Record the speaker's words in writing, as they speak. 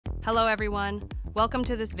Hello everyone, welcome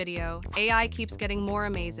to this video. AI keeps getting more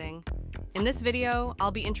amazing. In this video,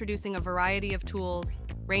 I'll be introducing a variety of tools,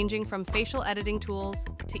 ranging from facial editing tools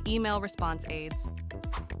to email response aids.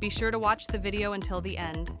 Be sure to watch the video until the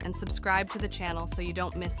end and subscribe to the channel so you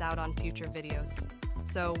don't miss out on future videos.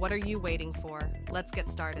 So what are you waiting for? Let's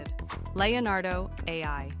get started. Leonardo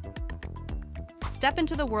AI. Step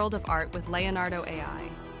into the world of art with Leonardo AI,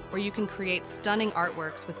 where you can create stunning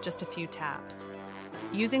artworks with just a few taps.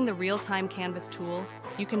 Using the real-time canvas tool,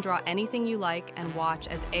 you can draw anything you like and watch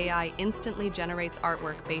as AI instantly generates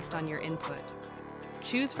artwork based on your input.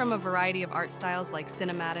 Choose from a variety of art styles like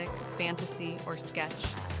cinematic, fantasy, or sketch,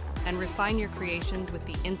 and refine your creations with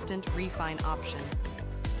the instant refine option.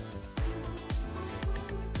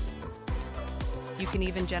 You can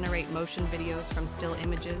even generate motion videos from still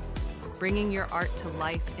images, bringing your art to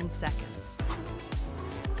life in seconds.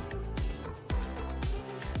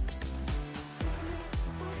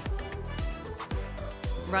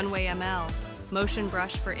 Runway ML, motion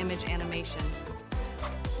brush for image animation.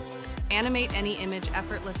 Animate any image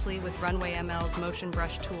effortlessly with Runway ML's motion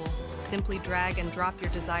brush tool. Simply drag and drop your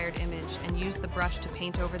desired image and use the brush to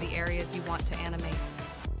paint over the areas you want to animate.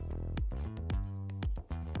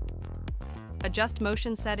 Adjust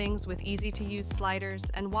motion settings with easy-to-use sliders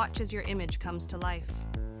and watch as your image comes to life.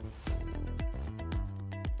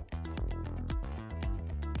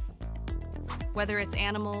 Whether it's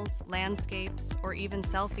animals, landscapes, or even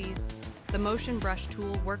selfies, the motion brush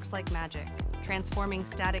tool works like magic, transforming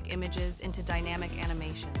static images into dynamic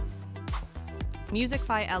animations.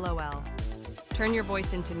 Musicfy LOL. Turn your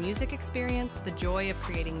voice into music. Experience the joy of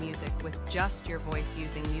creating music with just your voice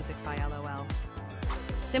using Musicfy LOL.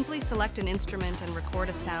 Simply select an instrument and record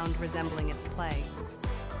a sound resembling its play.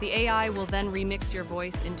 The AI will then remix your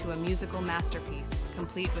voice into a musical masterpiece,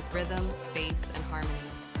 complete with rhythm, bass, and harmony.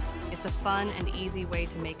 It's a fun and easy way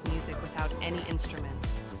to make music without any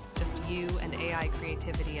instruments, just you and AI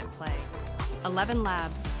creativity at play. 11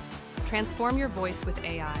 Labs. Transform your voice with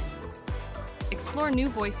AI. Explore new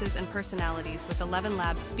voices and personalities with 11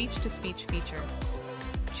 Labs speech-to-speech feature.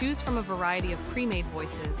 Choose from a variety of pre-made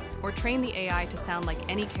voices or train the AI to sound like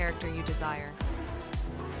any character you desire.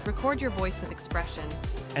 Record your voice with expression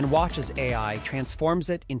and watch as AI transforms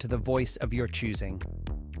it into the voice of your choosing.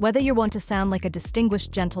 Whether you want to sound like a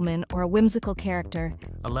distinguished gentleman or a whimsical character,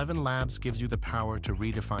 11 Labs gives you the power to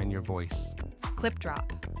redefine your voice. Clipdrop.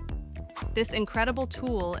 This incredible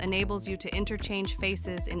tool enables you to interchange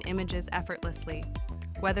faces in images effortlessly.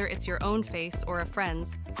 Whether it's your own face or a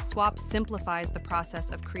friend's, Swap simplifies the process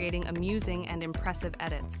of creating amusing and impressive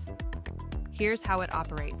edits. Here's how it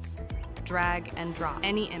operates. Drag and drop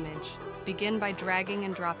any image. Begin by dragging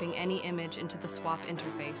and dropping any image into the Swap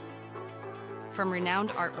interface. From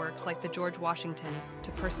renowned artworks like the George Washington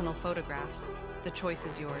to personal photographs, the choice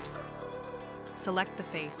is yours. Select the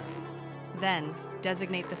face. Then,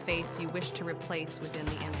 designate the face you wish to replace within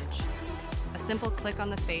the image. A simple click on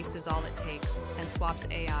the face is all it takes, and Swap's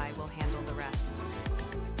AI will handle the rest.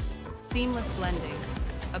 Seamless blending.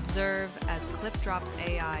 Observe as Clipdrop's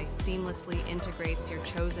AI seamlessly integrates your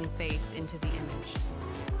chosen face into the image.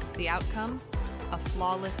 The outcome? A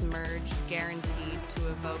flawless merge guaranteed to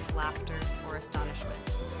evoke laughter or astonishment.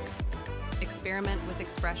 Experiment with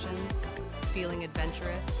expressions, feeling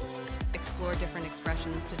adventurous, explore different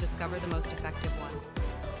expressions to discover the most effective one.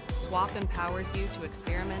 Swap empowers you to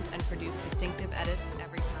experiment and produce distinctive edits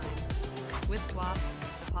every time. With Swap,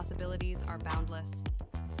 the possibilities are boundless.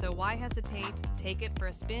 So why hesitate? Take it for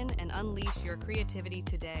a spin and unleash your creativity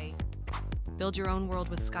today. Build your own world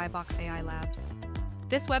with Skybox AI Labs.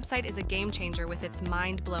 This website is a game changer with its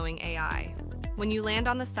mind-blowing AI. When you land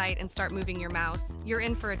on the site and start moving your mouse, you're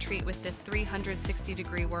in for a treat with this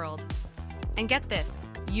 360-degree world. And get this,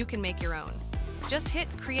 you can make your own. Just hit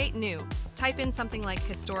Create New, type in something like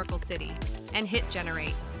Historical City, and hit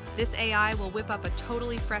Generate. This AI will whip up a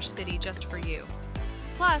totally fresh city just for you.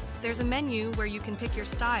 Plus, there's a menu where you can pick your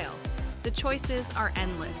style. The choices are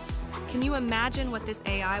endless. Can you imagine what this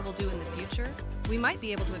AI will do in the future? We might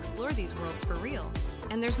be able to explore these worlds for real.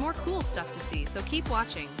 And there's more cool stuff to see, so keep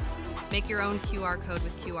watching. Make your own QR code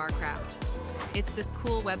with QRCraft. It's this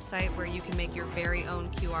cool website where you can make your very own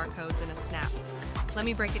QR codes in a snap. Let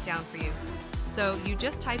me break it down for you. So you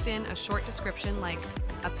just type in a short description like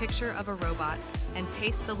a picture of a robot and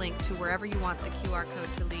paste the link to wherever you want the QR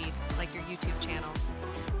code to lead, like your YouTube channel.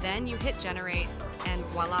 Then you hit generate and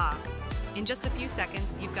voila. In just a few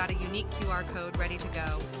seconds, you've got a unique QR code ready to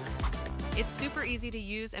go. It's super easy to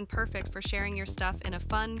use and perfect for sharing your stuff in a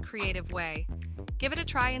fun, creative way. Give it a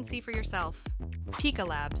try and see for yourself. Pika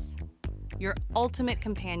Labs, your ultimate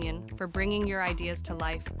companion for bringing your ideas to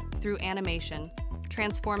life through animation,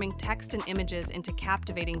 transforming text and images into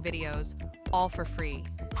captivating videos, all for free.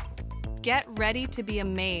 Get ready to be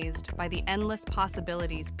amazed by the endless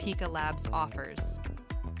possibilities Pika Labs offers.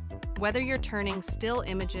 Whether you're turning still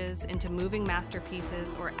images into moving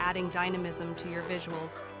masterpieces or adding dynamism to your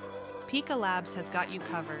visuals, Pika Labs has got you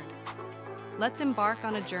covered. Let's embark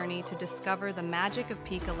on a journey to discover the magic of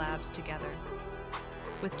Pika Labs together.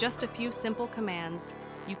 With just a few simple commands,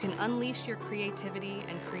 you can unleash your creativity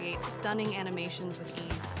and create stunning animations with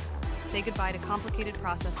ease. Say goodbye to complicated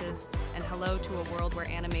processes and hello to a world where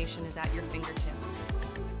animation is at your fingertips.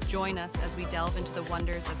 Join us as we delve into the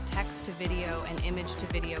wonders of text-to-video and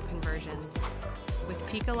image-to-video conversions. With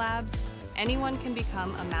Pika Labs, anyone can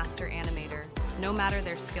become a master animator, no matter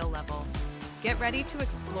their skill level. Get ready to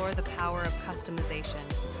explore the power of customization,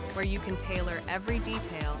 where you can tailor every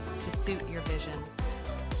detail to suit your vision.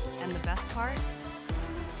 And the best part?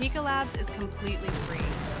 Pika Labs is completely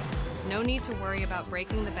free. No need to worry about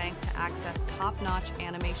breaking the bank to access top-notch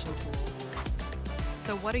animation tools.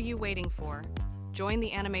 So what are you waiting for? Join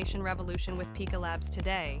the animation revolution with Pika Labs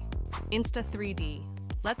today. Insta3D.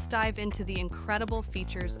 Let's dive into the incredible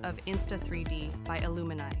features of Insta3D by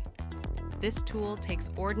Illumini. This tool takes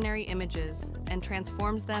ordinary images and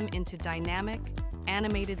transforms them into dynamic,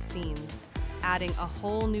 animated scenes, adding a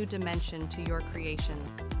whole new dimension to your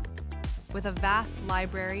creations. With a vast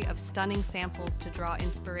library of stunning samples to draw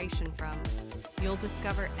inspiration from, you'll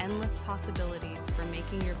discover endless possibilities for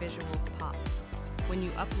making your visuals pop. When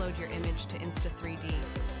you upload your image to Insta3D,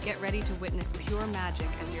 get ready to witness pure magic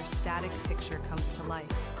as your static picture comes to life.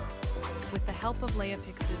 With the help of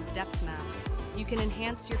Leopix's depth maps, you can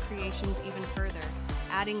enhance your creations even further,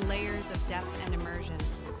 adding layers of depth and immersion.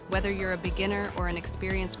 Whether you're a beginner or an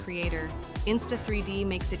experienced creator, Insta3D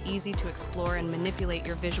makes it easy to explore and manipulate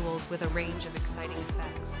your visuals with a range of exciting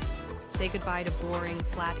effects. Say goodbye to boring,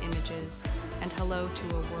 flat images, and hello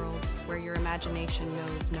to a world where your imagination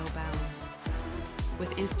knows no bounds. With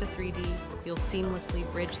Insta3D, you'll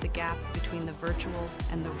seamlessly bridge the gap between the virtual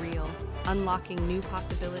and the real, unlocking new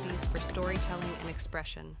possibilities for storytelling and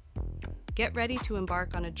expression. Get ready to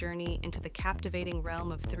embark on a journey into the captivating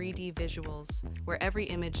realm of 3D visuals, where every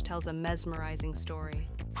image tells a mesmerizing story.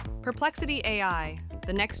 Perplexity AI,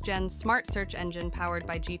 the next-gen smart search engine powered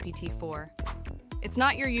by GPT-4. It's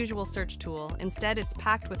not your usual search tool. Instead, it's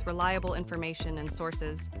packed with reliable information and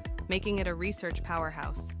sources, making it a research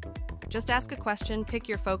powerhouse. Just ask a question, pick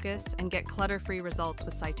your focus, and get clutter-free results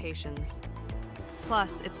with citations.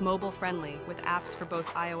 Plus, it's mobile-friendly with apps for both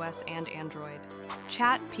iOS and Android.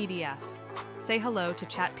 ChatPDF. Say hello to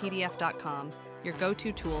chatpdf.com, your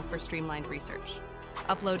go-to tool for streamlined research.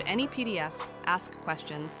 Upload any PDF, ask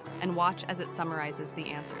questions, and watch as it summarizes the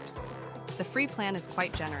answers. The free plan is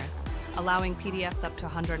quite generous, allowing PDFs up to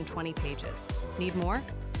 120 pages. Need more?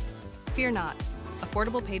 Fear not.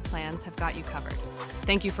 Affordable paid plans have got you covered.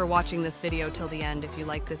 Thank you for watching this video till the end. If you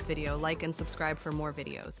like this video, like and subscribe for more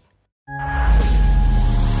videos.